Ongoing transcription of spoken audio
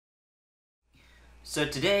So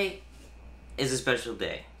today is a special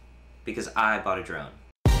day because I bought a drone.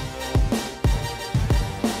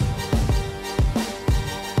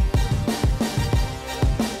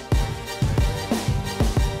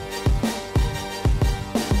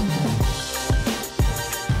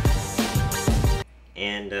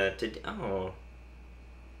 And today, oh.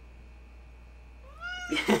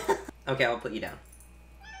 Okay, I'll put you down.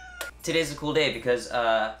 Today's a cool day because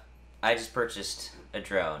I just purchased a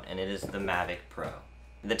drone, and it is the Mavic Pro.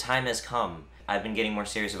 The time has come. I've been getting more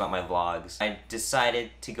serious about my vlogs. I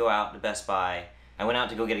decided to go out to Best Buy. I went out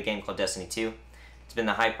to go get a game called Destiny 2. It's been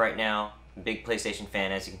the hype right now. I'm a big PlayStation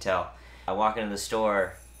fan, as you can tell. I walk into the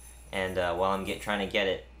store, and while I'm trying to get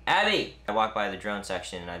it, Abby! I walk by the drone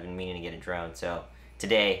section, and I've been meaning to get a drone, so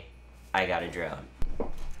today, I got a drone.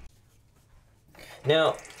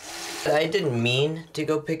 Now, I didn't mean to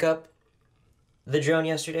go pick up the drone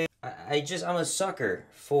yesterday. I'm a sucker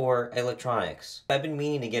for electronics. I've been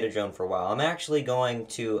meaning to get a drone for a while. I'm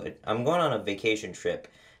going on a vacation trip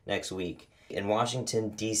next week in Washington,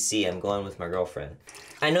 D.C. I'm going with my girlfriend.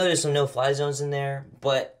 I know there's some no-fly zones in there,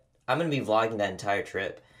 but I'm going to be vlogging that entire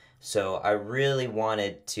trip. So I really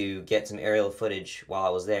wanted to get some aerial footage while I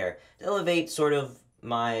was there to elevate sort of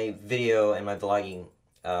my video and my vlogging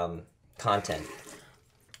content.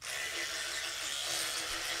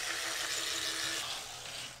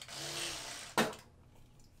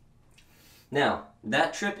 Now,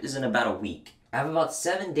 that trip is in about a week. I have about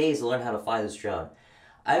 7 days to learn how to fly this drone.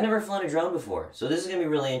 I've never flown a drone before, so this is going to be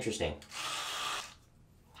really interesting.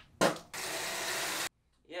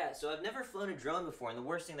 Yeah, so I've never flown a drone before, and the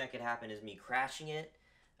worst thing that could happen is me crashing it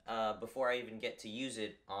before I even get to use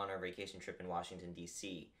it on our vacation trip in Washington,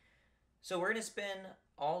 D.C. So we're going to spend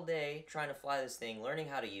all day trying to fly this thing, learning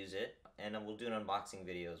how to use it, and we'll do an unboxing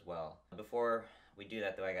video as well. Before we do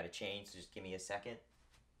that, though, I got to change, so just give me a second.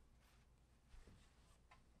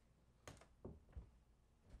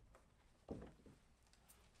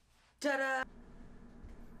 Ta-da!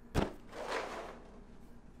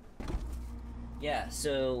 Yeah,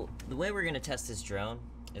 so the way we're gonna test this drone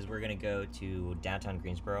is we're gonna go to downtown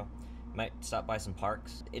Greensboro. Might stop by some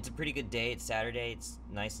parks. It's a pretty good day. It's Saturday. It's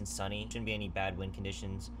nice and sunny. Shouldn't be any bad wind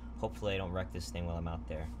conditions. Hopefully I don't wreck this thing while I'm out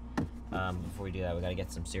there. Before we do that, we gotta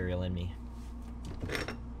get some cereal in me.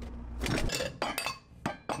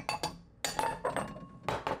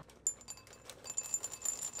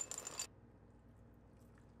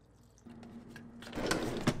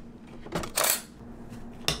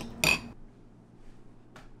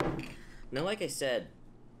 Now, like I said,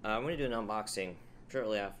 I'm going to do an unboxing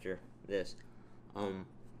shortly after this.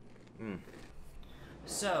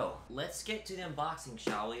 So, let's get to the unboxing,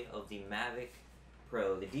 shall we, of the Mavic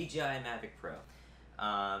Pro, the DJI Mavic Pro.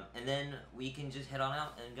 And then we can just head on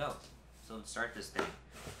out and go. So let's start this thing.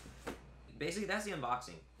 Basically, that's the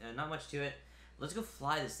unboxing. Not much to it. Let's go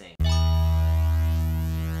fly this thing.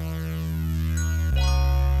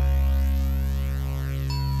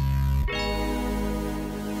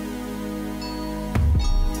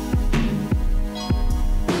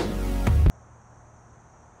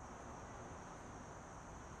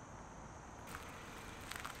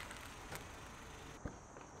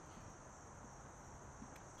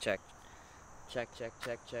 Check. Check, check,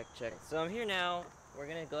 check, check, check. So I'm here now. We're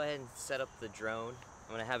gonna go ahead and set up the drone.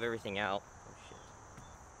 I'm gonna have everything out. Oh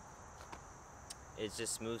shit. It's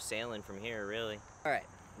just smooth sailing from here, really. Alright,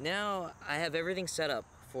 now I have everything set up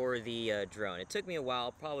for the drone. It took me a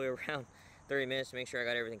while, probably around 30 minutes to make sure I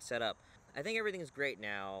got everything set up. I think everything's great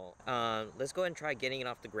now. Let's go ahead and try getting it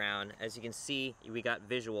off the ground. As you can see, we got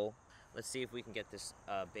visual. Let's see if we can get this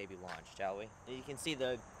baby launched, shall we? You can see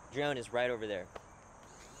the drone is right over there.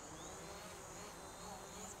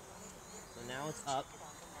 So now it's up,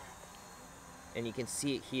 and you can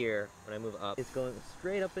see it here when I move up. It's going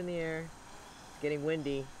straight up in the air. It's getting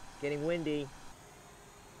windy. It's getting windy.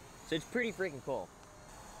 So it's pretty freaking cool.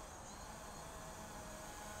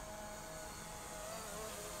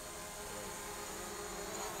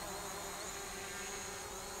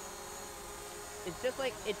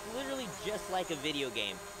 It's literally just like a video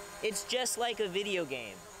game. It's just like a video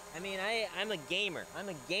game. I mean, I'm a gamer. I'm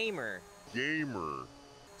a gamer.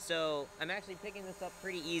 So I'm actually picking this up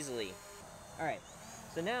pretty easily. All right,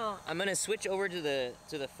 so now I'm gonna switch over to the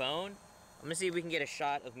phone. I'm gonna see if we can get a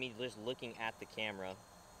shot of me just looking at the camera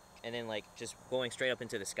and then like just going straight up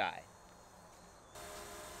into the sky.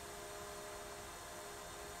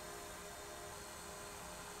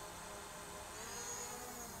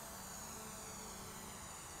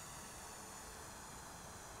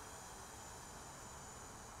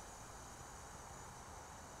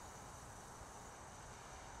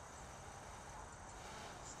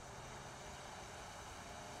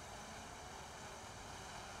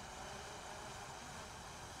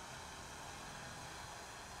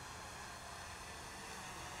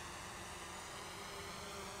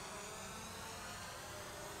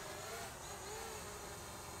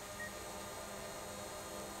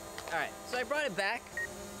 Alright, so I brought it back.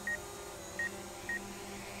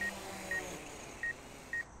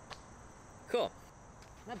 Cool.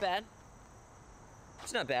 Not bad.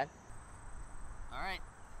 It's not bad. Alright,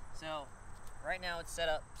 so right now it's set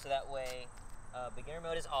up so that way beginner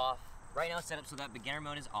mode is off. Right now it's set up so that beginner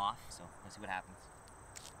mode is off. So let's see what happens.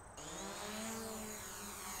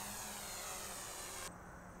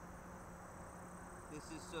 This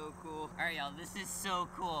is so cool. Alright y'all, this is so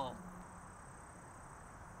cool.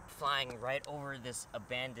 Flying right over this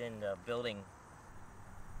abandoned building.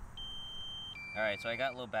 Alright, so I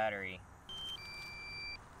got low battery.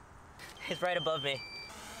 It's right above me.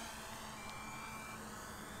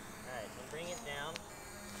 Alright, so bring it down.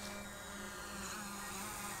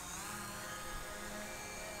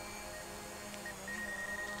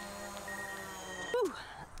 Whew.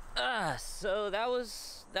 So that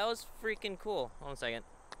was freaking cool. Hold on a second.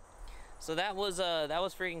 So that was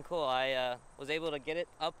freaking cool. I was able to get it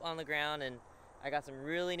up on the ground, and I got some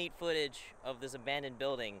really neat footage of this abandoned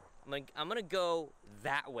building. I'm gonna go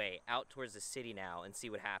that way, out towards the city now, and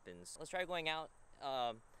see what happens. Let's try going out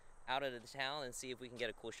of the town and see if we can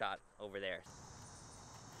get a cool shot over there.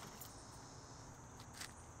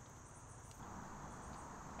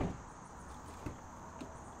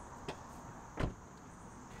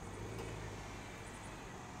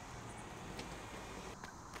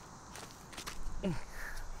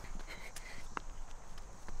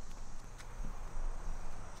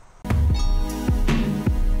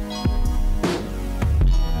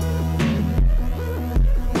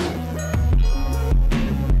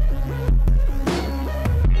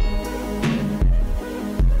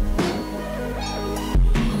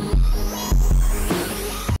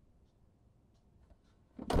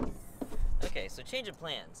 Okay, so change of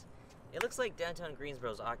plans. It looks like downtown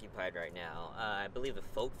Greensboro is occupied right now. I believe the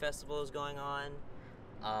folk festival is going on.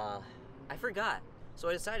 I forgot. So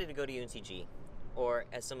I decided to go to UNCG, or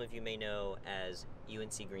as some of you may know as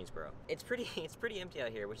UNC Greensboro. It's pretty empty out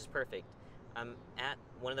here, which is perfect. I'm at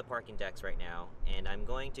one of the parking decks right now, and I'm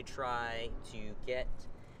going to try to get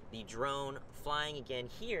the drone flying again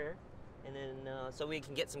here, and then so we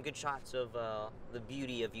can get some good shots of the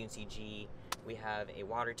beauty of UNCG. We have a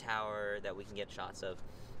water tower that we can get shots of.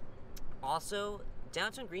 Also,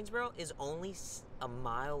 downtown Greensboro is only a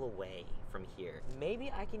mile away from here.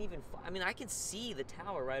 Maybe I can even fly. I mean, I can see the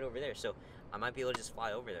tower right over there, so I might be able to just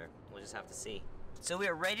fly over there. We'll just have to see. So we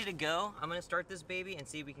are ready to go. I'm gonna start this baby and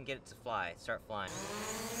see if we can get it to fly. Start flying.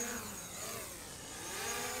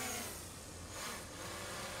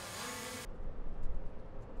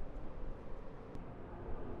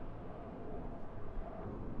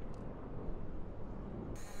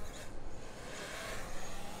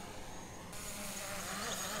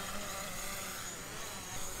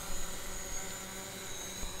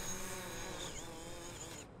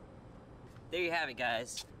 There you have it,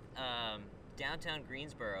 guys. Downtown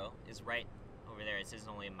Greensboro is right over there. It says it's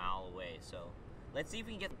only a mile away, so let's see if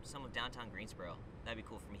we can get some of downtown Greensboro. That'd be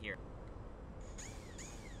cool from here.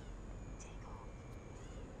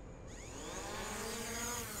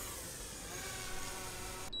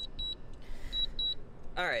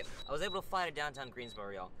 All right, I was able to fly to downtown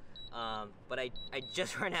Greensboro, y'all, but I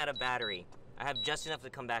just ran out of battery. I have just enough to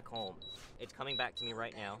come back home. It's coming back to me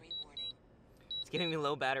right now. It's giving me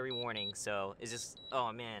low battery warning, so it's just,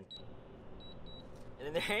 oh man. And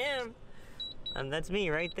then there I am. That's me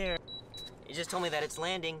right there. It just told me that it's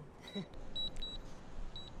landing. Here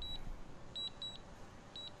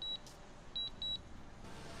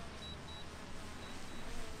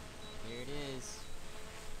it is.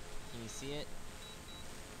 Can you see it?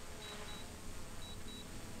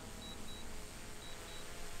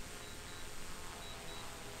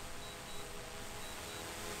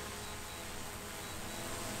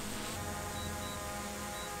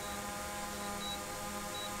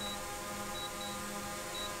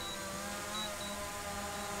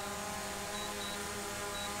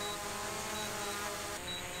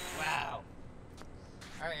 Wow.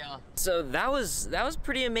 All right, y'all. So that was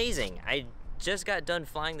pretty amazing. I just got done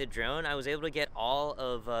flying the drone. I was able to get all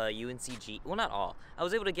of UNCG. Well, not all. I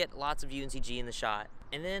was able to get lots of UNCG in the shot.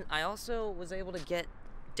 And then I also was able to get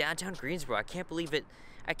downtown Greensboro. I can't believe it.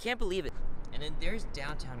 I can't believe it. And then there's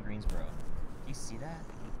downtown Greensboro. Do you see that?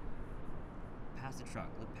 Past the truck.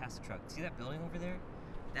 Look past the truck. See that building over there?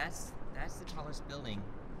 That's the tallest building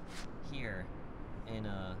here in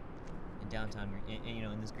downtown, you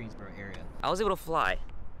know, in this Greensboro area. I was able to fly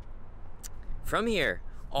from here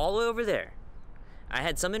all the way over there. I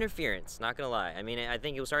had some interference, not gonna lie. I mean, I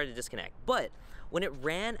think it was starting to disconnect. But when it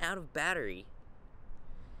ran out of battery,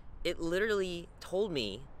 it literally told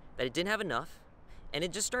me that it didn't have enough, and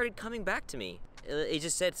it just started coming back to me. it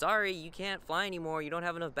just said, sorry, you can't fly anymore, you don't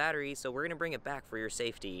have enough battery, so we're gonna bring it back for your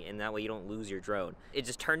safety, and that way you don't lose your drone. It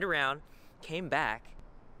just turned around, came back,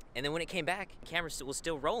 and then when it came back, the camera was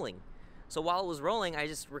still rolling. So while it was rolling, I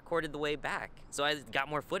just recorded the way back. So I got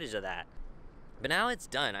more footage of that. But now it's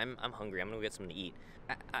done. I'm hungry. I'm gonna go get something to eat.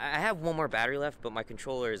 I have one more battery left, but my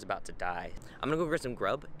controller is about to die. I'm gonna go get some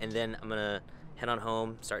grub, and then I'm gonna head on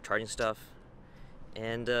home, start charging stuff,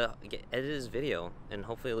 and edit this video, and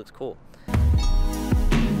hopefully it looks cool.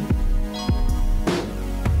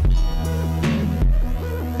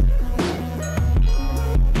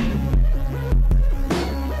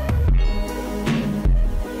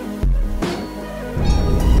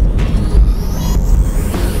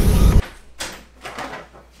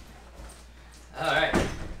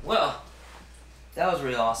 That was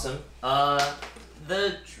really awesome.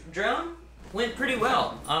 The drone went pretty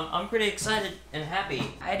well. I'm pretty excited and happy.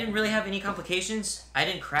 I didn't really have any complications. I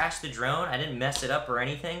didn't crash the drone. I didn't mess it up or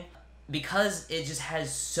anything. Because it just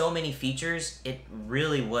has so many features, it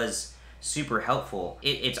really was super helpful.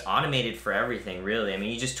 It's automated for everything, really. I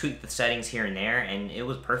mean, you just tweak the settings here and there, and it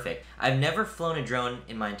was perfect. I've never flown a drone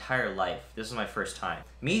in my entire life. This is my first time.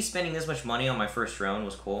 Me spending this much money on my first drone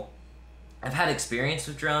was cool. I've had experience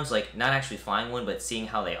with drones, like not actually flying one, but seeing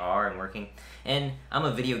how they are and working. And I'm a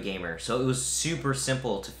video gamer, so it was super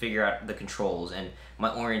simple to figure out the controls and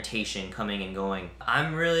my orientation coming and going.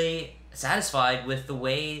 I'm really satisfied with the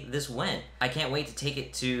way this went. I can't wait to take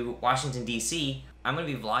it to Washington, D.C. I'm gonna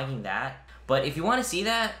be vlogging that. But if you want to see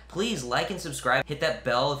that, please like and subscribe. Hit that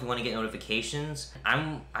bell if you want to get notifications.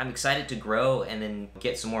 I'm excited to grow and then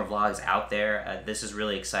get some more vlogs out there. This is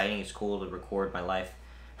really exciting. It's cool to record my life.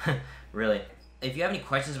 Really. If you have any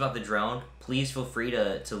questions about the drone, please feel free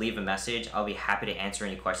to leave a message. I'll be happy to answer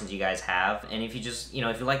any questions you guys have. And if you just,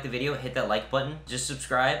 if you like the video, hit that like button. Just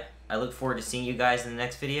subscribe. I look forward to seeing you guys in the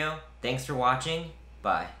next video. Thanks for watching.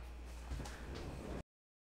 Bye.